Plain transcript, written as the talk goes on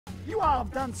You all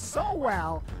have done so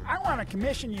well. I want to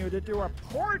commission you to do a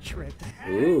portrait.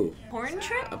 Ooh. Porn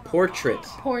trip? A portrait.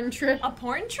 Porn trip. A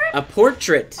porn trip? A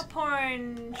portrait. A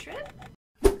porn trip?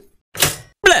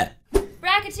 Blah.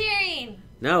 Racketeering!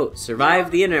 No,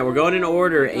 survive the internet. We're going in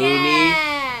order, Amy.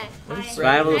 Yeah.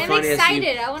 Survival the I'm funniest.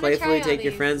 excited. You I wanna playfully try all take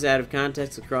your these. friends out of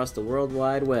context across the World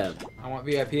Wide Web. I want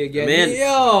VIP again. I'm in.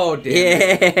 Yo,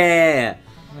 damn. Yeah.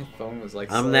 My phone was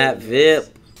like. I'm slow. that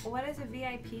VIP. What does a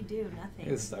VIP do?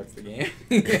 Nothing. It starts the game.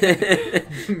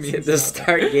 Hit the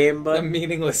start game A button.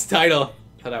 meaningless title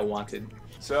that I wanted.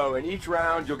 So in each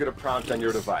round, you'll get a prompt on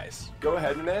your device. Go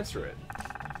ahead and answer it.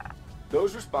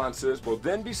 Those responses will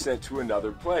then be sent to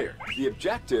another player. The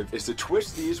objective is to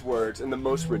twist these words in the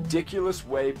most ridiculous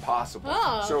way possible.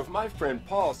 Oh. So if my friend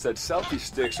Paul said selfie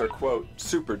sticks are, quote,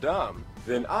 super dumb,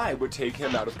 then I would take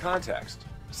him out of context.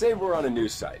 Say we're on a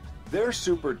news site. Their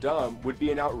super dumb would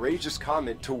be an outrageous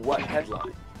comment to what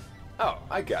headline? Oh,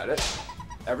 I got it.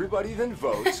 Everybody then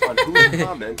votes on whose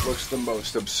comment looks the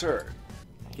most absurd.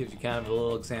 Gives you kind of a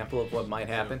little example of what might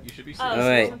happen. You should be Oh, safe. so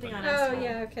wait. something on Oh, us.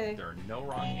 yeah, okay. There are no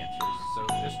wrong answers, so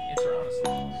just answer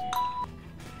honestly.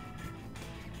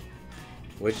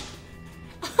 Which?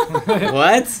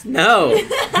 What? No.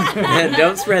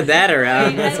 Don't spread that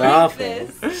around. That's I like awful.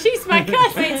 this. She's my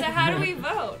cousin. Wait, so how do we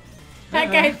vote?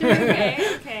 That guy threw.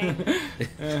 Okay.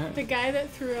 The guy that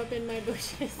threw up in my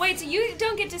bushes. Wait, so you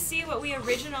don't get to see what we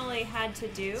originally had to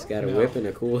do? He's got a No. whip and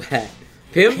a cool hat.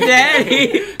 Pimp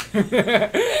Daddy!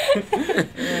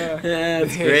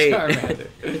 That's great. Charmander.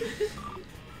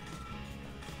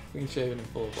 Clean shaven and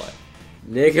full of life.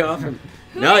 Nick Offerman.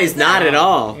 Who No, is he's not that? at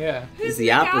all. Yeah. Who's He's the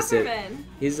Nick opposite. Offerman?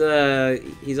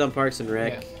 He's on Parks and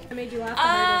Rec. I made you laugh Oh, the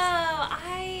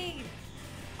hardest.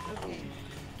 Okay,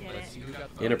 get Let's it. see who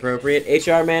got the Inappropriate.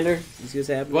 HR Mander. Is this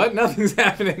happening? What? Nothing's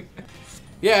happening.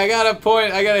 Yeah, I got a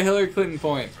point. I got a Hillary Clinton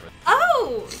point.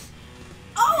 Oh!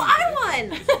 Oh, I won!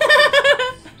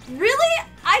 Really?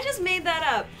 I just made that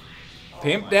up.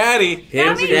 Pimp Daddy.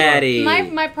 Pimp That Daddy.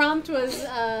 My prompt was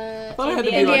I thought I had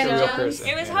to be like a Indiana real Jones. person.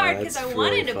 It was Yeah, hard because that's I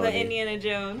wanted really to put funny. Indiana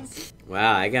Jones.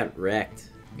 Wow, I got wrecked.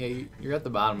 Yeah, you're at the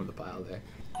bottom of the pile there.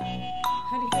 How do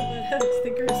you feel about hugs? They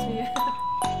gross me out.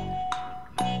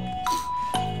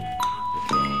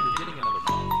 You're getting another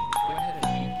point. Go ahead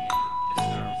and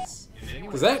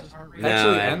Does that No,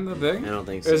 actually I- end the thing? I don't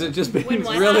think Or is so. it just being When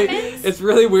what really? happens? It's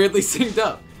really weirdly synced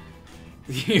up.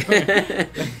 So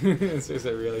is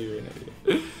that really you're an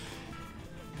idiot?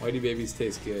 Whitey babies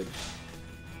taste good.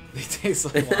 They taste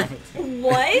like llama.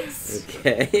 What?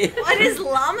 Okay. What is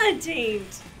llama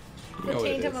taint? You The know what it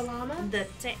taint of a is. llama? The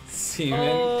taint. Semen.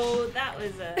 Oh, that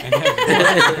was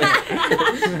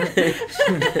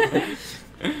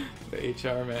The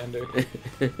HR Mander.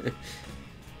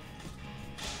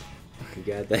 You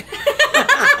got that.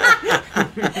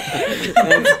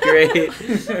 That's great.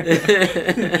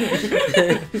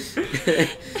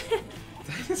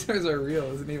 Dinosaurs are real.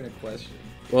 Isn't even a question.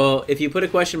 Well, if you put a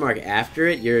question mark after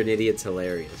it, you're an idiot's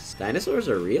hilarious. Dinosaurs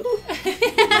are real?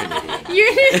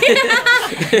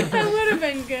 That would have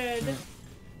been good.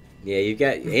 Yeah, you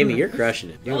got Amy. You're crushing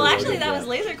it. You're Well, really actually, good that job. was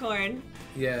laser corn.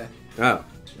 Yeah. Oh,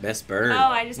 best burn. Oh,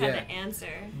 I just had Yeah. to answer.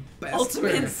 Best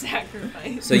Ultimate burn.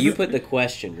 sacrifice. So you put the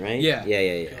question, right? Yeah.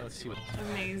 Yeah. Let's see what.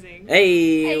 Amazing.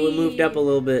 Hey, we Hey. moved up a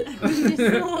little bit. Just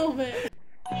a little bit.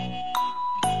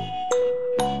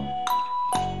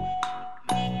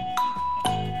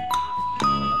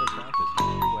 Another prompt is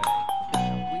headed your way.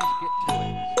 Now please get to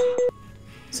it.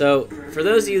 So, for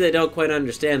those of you that don't quite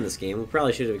understand this game, we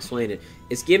probably should have explained it.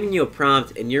 It's giving you a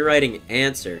prompt, and you're writing an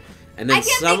answer, and then I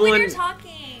can't think when you're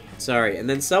talking. Sorry, and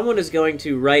then someone is going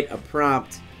to write a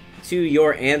prompt to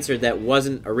your answer that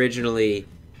wasn't originally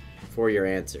for your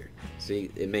answer. So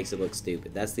it makes it look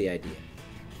stupid. That's the idea.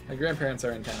 My grandparents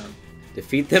are in town.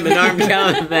 Defeat them in armed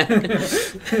combat.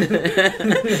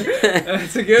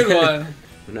 That's a good one.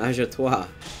 Menage a trois.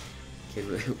 We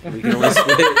can only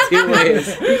split it two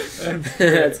ways.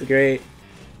 That's great.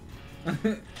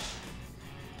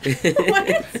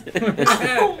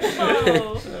 Oh,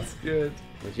 whoa. That's good.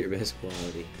 What's your best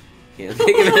quality? Can't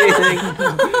think of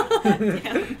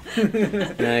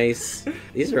anything. Nice.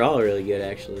 These are all really good,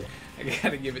 actually. I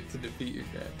gotta give it to defeat your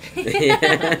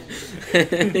Yeah.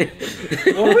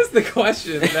 What was the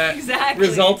question that Exactly.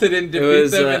 resulted in defeat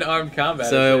was, them in armed combat?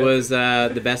 So it was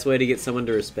the best way to get someone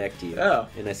to respect you. Oh.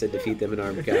 And I said defeat them in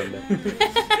armed combat.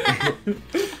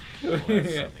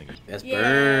 Yeah. Best Yay.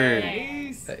 burn.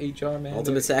 Nice. The HR man.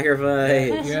 Ultimate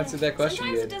sacrifice. You answered that question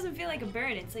Sometimes it good. doesn't feel like a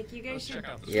burn. It's like you guys Let's should. check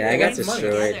out the Yeah, I got That's money.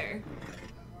 destroyed.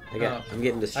 Together. I'm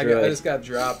getting I destroyed. just got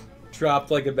dropped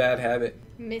like a bad habit.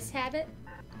 Mishabit?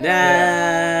 Nah,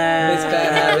 bad that's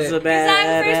a habit. bad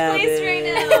I'm first place habit. right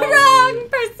now. Wrong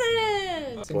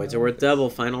person! Points are worth double.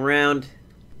 Final round.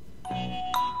 Hey,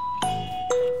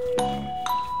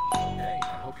 I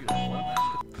hope you have one last.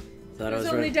 Thought I There's was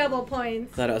only running. double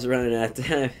points. Thought I was running out of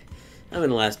time. I'm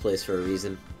in last place for a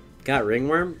reason. Got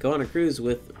ringworm? Go on a cruise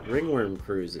with ringworm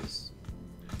cruises.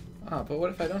 Oh, but what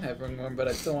if I don't have ringworm, but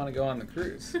I still want to go on the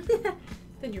cruise?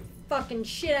 Then you're fucking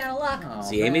shit out of luck. Oh,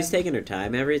 See, Amy's taking her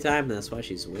time every time. That's why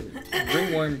she's winning.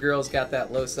 Ringworm girl's got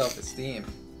that low self-esteem.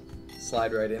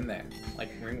 Slide right in there, like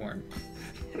ringworm.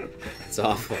 It's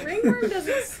awful. Ringworm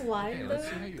doesn't slide Hey, though. let's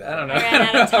see how you I don't know. I ran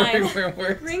out of how time. ringworm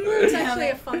works. Ringworm's actually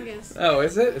a fungus. Oh,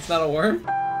 is it? It's not a worm?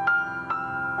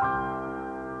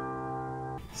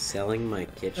 Selling my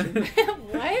kitchen?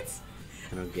 What?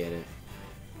 I don't get it.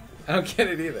 I don't get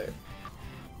it either.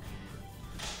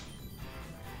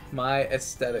 My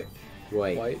aesthetic.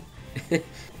 White. White? I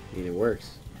mean, it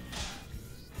works.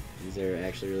 These are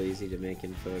actually really easy to make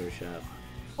in Photoshop.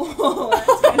 Oh,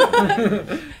 that's kind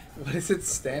of What is it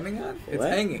standing on? It's What?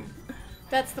 hanging.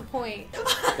 That's the point.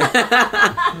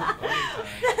 I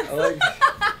like.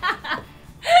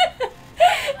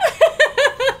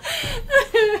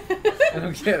 I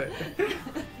don't get it.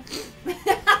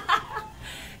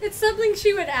 It's something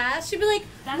she would ask. She'd be like,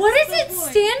 That's "What is the it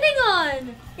point. standing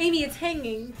on?" Amy, it's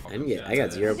hanging. I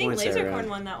got 0 I think points that Lasercorn round.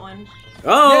 won that one.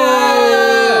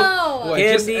 Oh! Oh! Boy,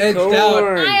 just Candy edged corn!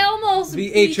 out I almost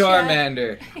the beat HR ya.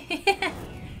 mander.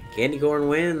 Candy corn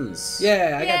wins.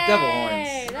 Yeah, I got devil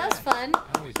Yay, horns. that was fun.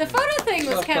 Always The do. photo thing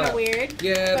was Well kind of fun. weird.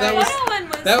 Yeah, But- that was. Photo one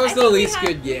was. that was I the think we least had-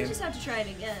 good game. We just have to try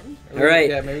it again. All right.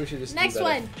 Yeah, maybe we should just. do Next better.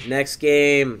 one. Next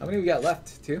game. How many we got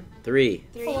left? 2? 3,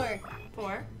 4.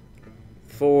 4.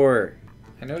 4.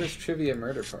 I noticed Trivia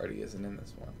Murder Party isn't in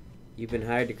this one. You've been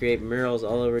hired to create murals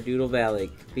all over Doodle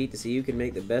Valley. Compete to see who can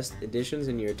make the best additions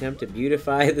in your attempt to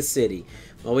beautify the city.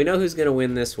 Well, we know who's going to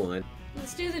win this one.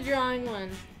 Let's do the drawing one.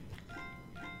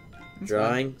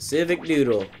 Drawing. Civic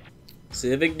Doodle.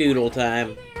 Civic Doodle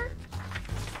time.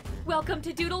 Welcome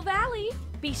to Doodle Valley.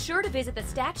 Be sure to visit the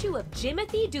statue of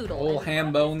Jimothy Doodle. Old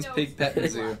ham bones pig petting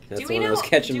zoo. That's Do the we one know? that was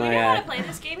catching do we my know how to eye. play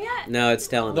this game yet? No, it's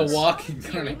telling The us. walking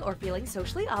Feeling or feeling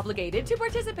socially obligated to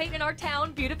participate in our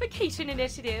town beautification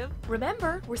initiative.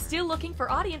 Remember, we're still looking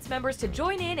for audience members to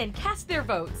join in and cast their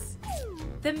votes.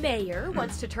 The mayor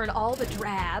wants to turn all the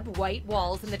drab, white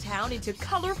walls in the town into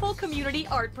colorful community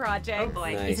art projects. Oh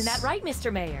boy. Nice. Isn't that right,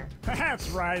 Mr. Mayor? That's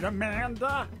right,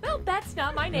 Amanda. Well, that's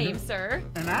not my name, sir.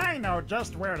 And I know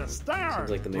just where to start. Sounds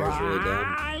like the mayor's really dumb.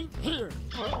 Right here.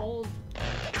 Or old.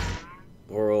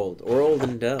 Or old. Or old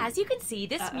and dumb. As you can see,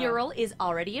 this mural is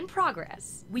already in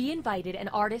progress. We invited an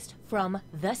artist from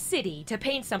the city to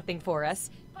paint something for us,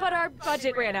 but our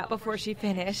budget ran out before she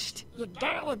finished. You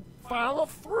gotta follow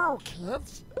through,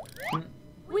 kids.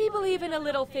 We believe in a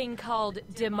little thing called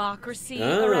democracy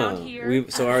Oh, around here.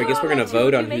 so I guess we're gonna Two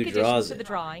vote of on you make who additions draws to it. the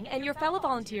drawing, and your fellow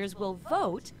volunteers will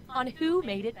vote on who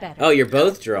made it better. Oh, you're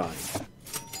both drawing.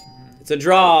 It's a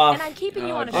draw. And I'm keeping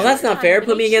you on a Oh, that's short not fair. time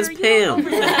to Put me make against sure you don't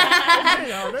Pam. overlap.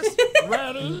 Hey, Otis,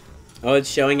 ready? Oh, it's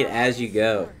showing it as you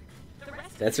go.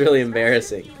 That's really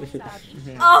embarrassing.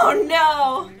 Oh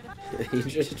no! You're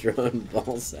just drawing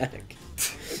ball sack.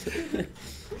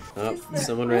 Oh,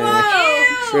 someone ran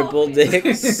Whoa! triple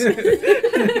dicks. dicks.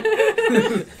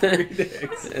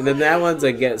 And then that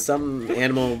one's some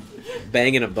animal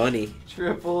banging a bunny.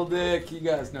 Triple dick. You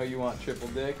guys know you want triple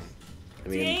dick. I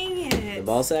mean, Dang the it!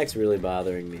 ball sack's really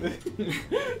bothering me. You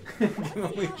can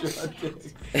only draw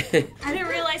dicks. I didn't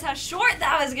realize how short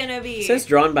that was gonna be. It says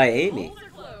drawn by Amy.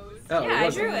 Oh, Yeah, I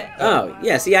wasn't. drew it. Oh,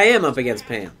 yeah, see, I am up against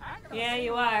Pam. Yeah,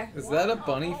 you are. Is that a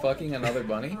bunny fucking another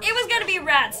bunny? It was gonna be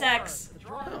rat sex.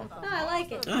 Oh, I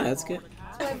like it. Oh, that's good.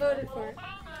 That's why I voted for it.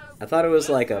 I thought it was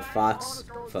like a fox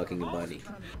fucking a bunny.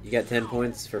 You got 10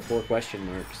 points for 4 question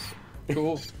marks.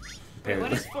 Cool. What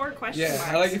Apparently. is 4 question Yeah, marks?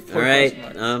 I like it. All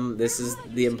right, this is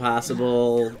the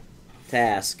impossible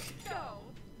task.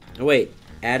 Oh wait,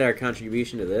 add our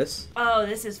contribution to this. Oh,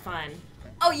 this is fun.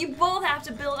 Oh, you both have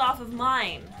to build off of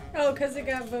mine. Oh, because it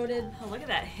got voted. Oh, look at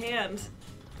that hand.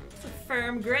 It's a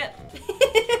firm grip.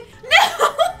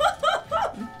 No!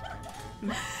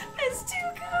 It's too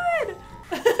good!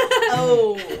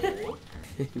 Oh.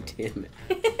 Damn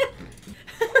it!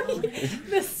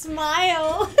 The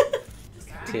smile.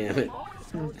 Damn it!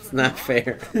 It's not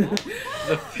fair.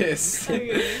 The fist.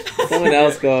 Someone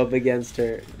else go up against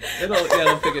her. It'll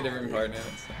pick a different partner.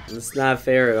 It's not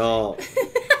fair at all.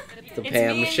 The It's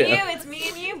Pam me and show. you, it's me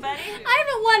and you, buddy. I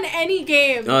haven't won any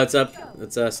game. Oh, it's up.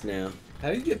 It's us now.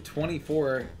 How do you get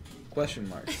 24 question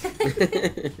marks? Oh,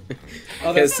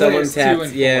 Because that's someone players 2 tapped. and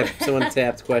 4. Yeah, someone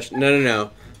tapped question.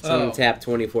 No. Someone tapped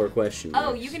 24 question marks.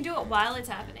 Oh, you can do it while it's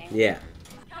happening? Yeah.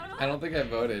 I don't think I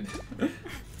voted.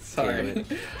 Sorry.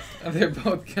 Damn They're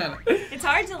both kind of. It's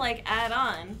hard to, like, add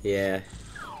on. Yeah.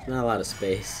 Not a lot of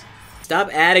space. Stop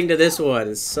adding to this one.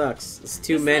 It sucks. It's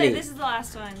too many. This is the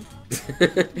last one.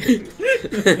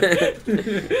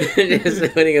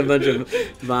 Just putting a bunch of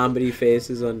vomitty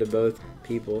faces onto both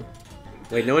people.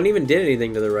 Wait, no one even did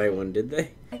anything to the right one, did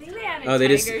they? I think they added Oh, they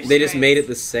just made it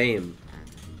the same.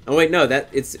 Oh wait, no,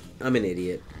 I'm an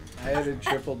idiot. I added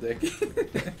triple dick.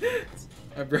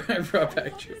 I brought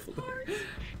back triple dick.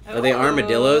 Are they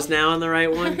armadillos now on the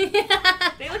right one?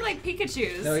 They look like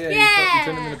Pikachus. No, yeah, you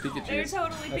turn them into Pikachu. They're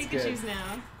totally That's Pikachus good.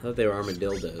 now. I thought they were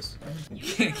armadillos.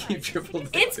 You can't keep triple dick.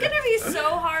 It's gonna be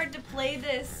so hard to play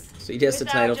this. So you guessed the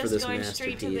without title for just this going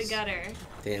straight to the masterpiece. gutter.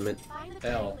 Damn it.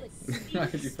 L. Why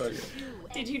did you fuck it?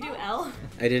 Did you do L?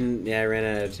 I didn't, yeah, I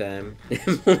ran out of time.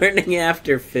 Morning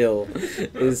After Phil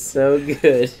is so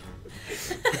good.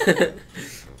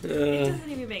 It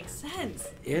doesn't even make sense.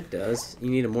 Yeah, it does.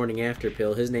 You need a morning after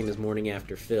pill. His name is Morning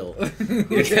After Phil.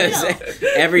 Because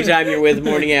every time you're with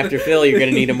Morning After Phil, you're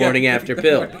going to need a morning after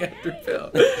pill. Morning after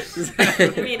pill.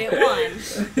 I mean, it won.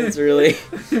 It's really...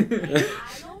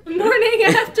 Morning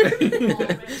after.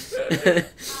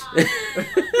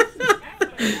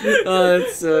 Oh,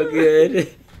 that's so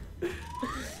good.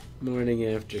 Morning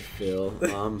After Phil.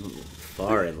 I'm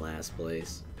far in last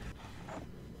place.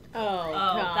 Oh, Oh,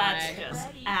 God. that's just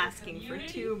asking for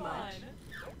too much.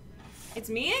 It's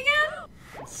me again?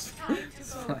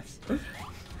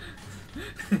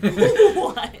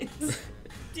 What?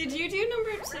 Did you do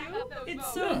number 2?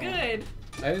 It's so No. good.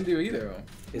 I didn't do either of them.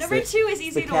 Number 2 is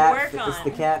easy to work on. It's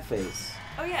the cat face.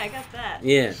 Oh yeah, I got that.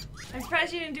 Yeah. I'm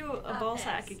surprised you didn't do a ball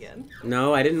sack again.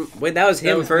 No, I didn't. Wait, that was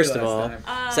him, was me first of last all. time.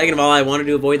 Second of all, I wanted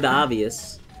to avoid the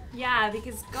obvious. Yeah,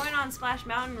 because going on Splash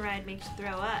Mountain ride makes you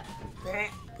throw up.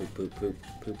 Poop, poop, poop,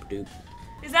 poop, doop.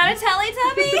 Is that a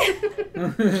Teletubby?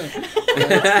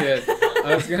 That's good.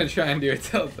 I was gonna try and do a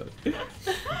Teletubby. I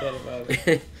thought about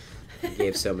it.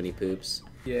 Gave so many poops.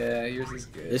 Yeah, yours is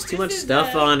good. There's too much This is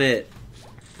stuff on it.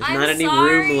 There's I'm not any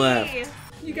sorry. room left.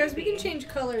 You guys, we can change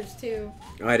colors too.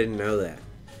 Oh, I didn't know that.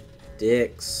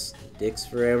 Dicks. Dicks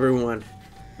for everyone.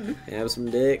 Have some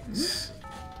dicks.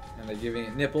 And they're giving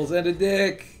it nipples and a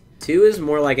dick. 2 is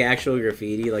more like actual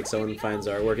graffiti, like someone finds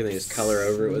artwork and they just color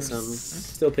over it with something.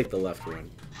 Still pick the left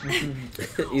one.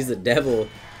 He's the devil.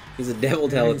 He's a devil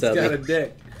He's got a Teletubby.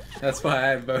 dick. That's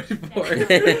why I voted for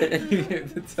it. You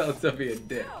gave the Teletubby a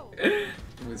dick. It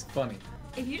was funny.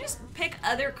 If you just pick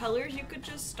other colors, you could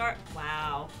just start.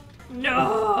 Wow.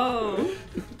 No.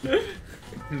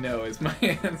 No is my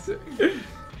answer.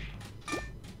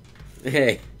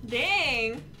 Hey.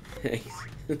 Dang. Thanks.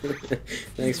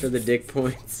 Thanks for the dick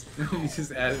points. You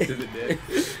just added to the dick.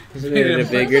 Just made it a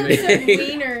bigger Those are dick.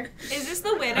 wiener. Is this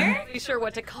the winner? Not really sure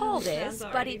what to call this, Sounds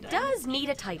but already it done. does need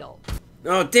a title.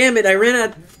 Oh, damn it. I ran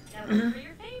out. Oh,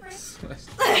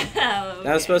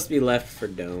 That was supposed to be Left for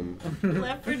Dome.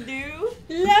 Left for do.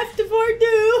 Left for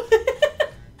do.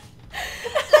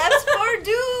 Left for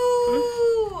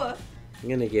do. I'm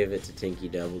gonna give it to Tinky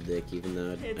Double Dick, even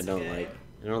though I It's don't good.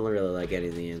 I don't really like any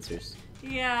of the answers.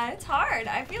 Yeah, it's hard.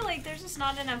 I feel like there's just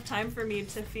not enough time for me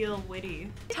to feel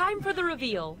witty. Time for the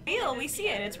reveal. We see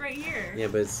it. It's right here. Yeah,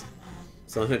 but it's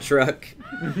on a truck.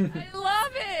 I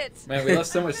love it! Man, we left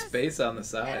so much space on the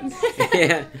sides.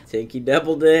 Yeah, Tinky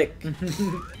Double Dick.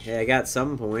 Hey, I got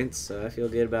some points, so I feel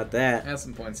good about I that. had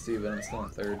some points too, but I'm still in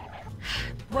third.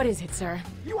 What is it, sir?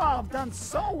 You all have done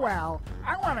so well.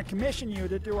 I want to commission you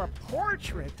to do a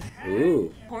portrait.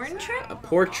 Ooh, Porn trip? a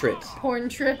portrait. Porn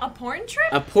trip. A porn trip?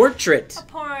 A portrait. A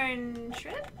porn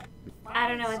trip? I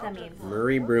don't know what that means.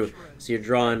 Murray Bruin. So you're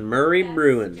drawing Murray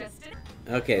Bruin.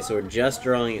 Okay, so we're just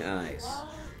drawing eyes.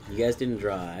 You guys didn't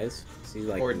draw eyes. See,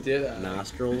 like Or did I?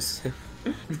 nostrils.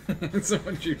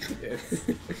 Someone drew tits.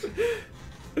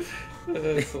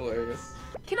 That's hilarious.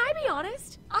 Can I be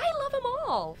honest? I love them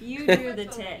all. You drew the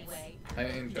tits. I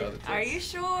didn't draw the tits. Are you I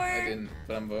sure? didn't,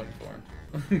 but I'm voting for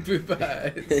him.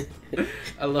 BoobEyes.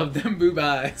 I love them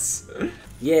BoobEyes.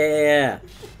 Yeah.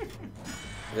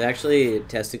 It's actually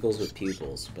testicles with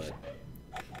pupils, but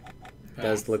it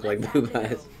does look like boob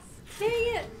eyes.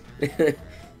 Dang it.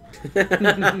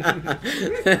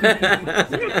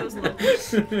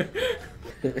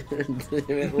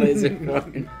 Laser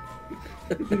pointer.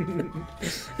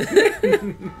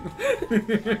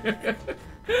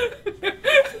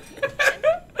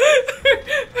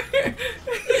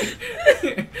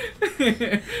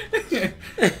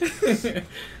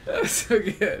 That was so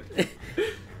good.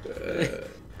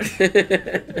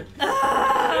 Ugh.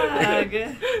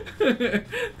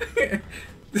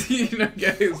 You know,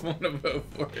 guys want to vote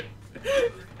for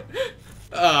it.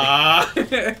 Ah.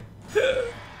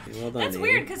 Well done, That's Amy.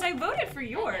 weird because I voted for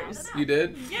yours. You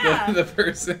did? Yeah. The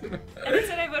person. And it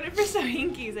said I voted for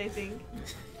Sohinki's, I think.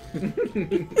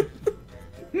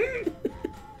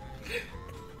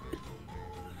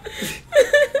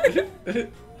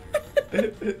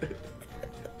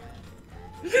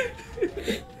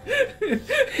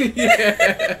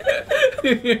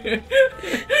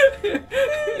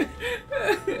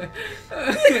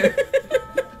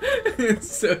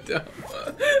 It's so dumb.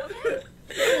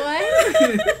 What?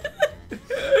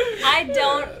 I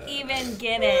don't even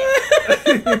get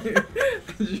it.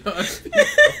 John.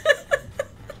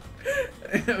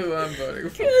 Who I'm voting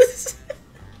for.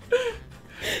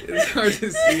 It's hard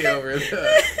to see over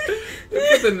the. They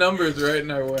put the numbers right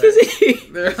in our way.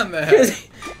 They're on the head.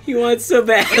 He wants so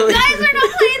badly. You guys are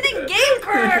not playing the game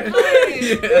correctly.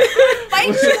 Yeah.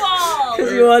 Fight you all.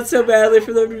 Because he wants so badly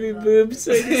for them to be boobs,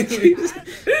 so he just keeps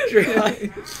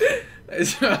trying. I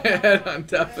draw a head on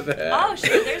top of the head. Oh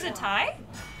shit, there's a tie?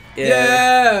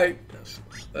 Yeah.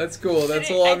 That's cool. That's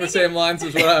I along the think same lines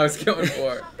as what I was going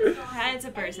for. It's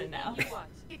a person now.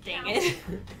 Dang it.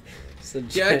 So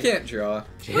Yeah, I can't draw.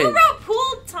 Who wrote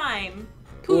pool time?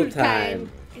 Pool time.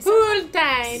 Is Pool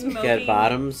time. Got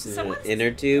bottoms and an Someone's-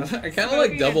 inner tube. I kind of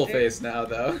like double face now,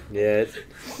 though. Yeah.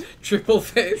 Triple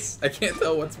face. I can't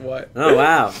tell what's what. Oh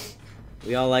wow.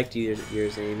 We all liked yours,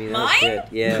 Amy. That was Mine? good.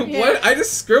 Yeah. What? I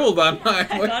just scribbled on mine.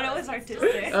 I What? thought it was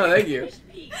artistic. Oh, thank you.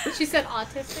 She said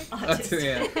autistic.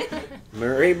 Autistic. Yeah.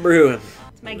 Murray Bruin.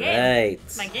 It's my game. Right.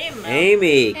 It's my game, though.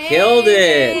 Amy killed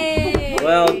it. Hey.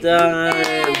 Well done.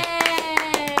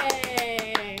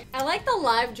 Yay. I like the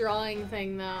live drawing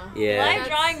thing though. Yeah. Live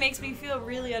drawing makes me feel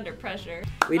really under pressure.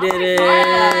 We did And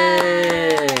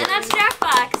it. that's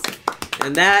Jackbox.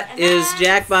 And that And is that's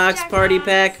Jackbox Party Jackbox.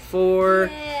 Pack 4.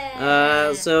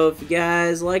 Yeah. So if you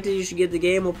guys liked it, you should get the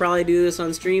game. We'll probably do this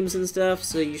on streams and stuff,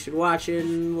 so you should watch it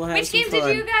and we'll have Which some game fun.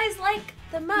 did you guys like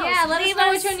the most? Yeah, let us Leave know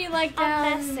which one you liked a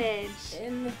down message.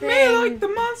 in the I thing. like the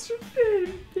monster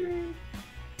game.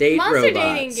 Date Monster robots.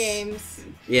 dating games.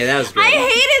 Yeah, that was good. I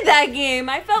hated that game.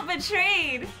 I felt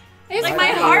betrayed. It's Like I my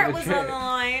felt heart was betrayed. on the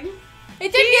line.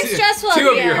 It did get stressful at Two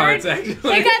the of end. your hearts, actually.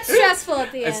 It got stressful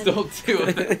at the I end. stole two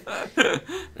of them. That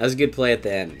was a good play at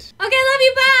the end. Okay, love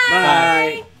you.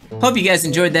 Bye. Bye. Hope you guys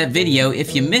enjoyed that video.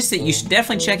 If you missed it, you should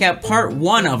definitely check out part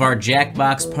 1 of our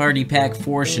Jackbox Party Pack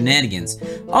 4 shenanigans.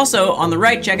 Also, on the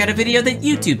right, check out a video that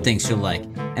YouTube thinks you'll like.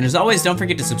 And as always, don't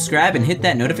forget to subscribe and hit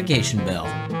that notification bell.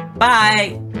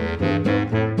 Bye!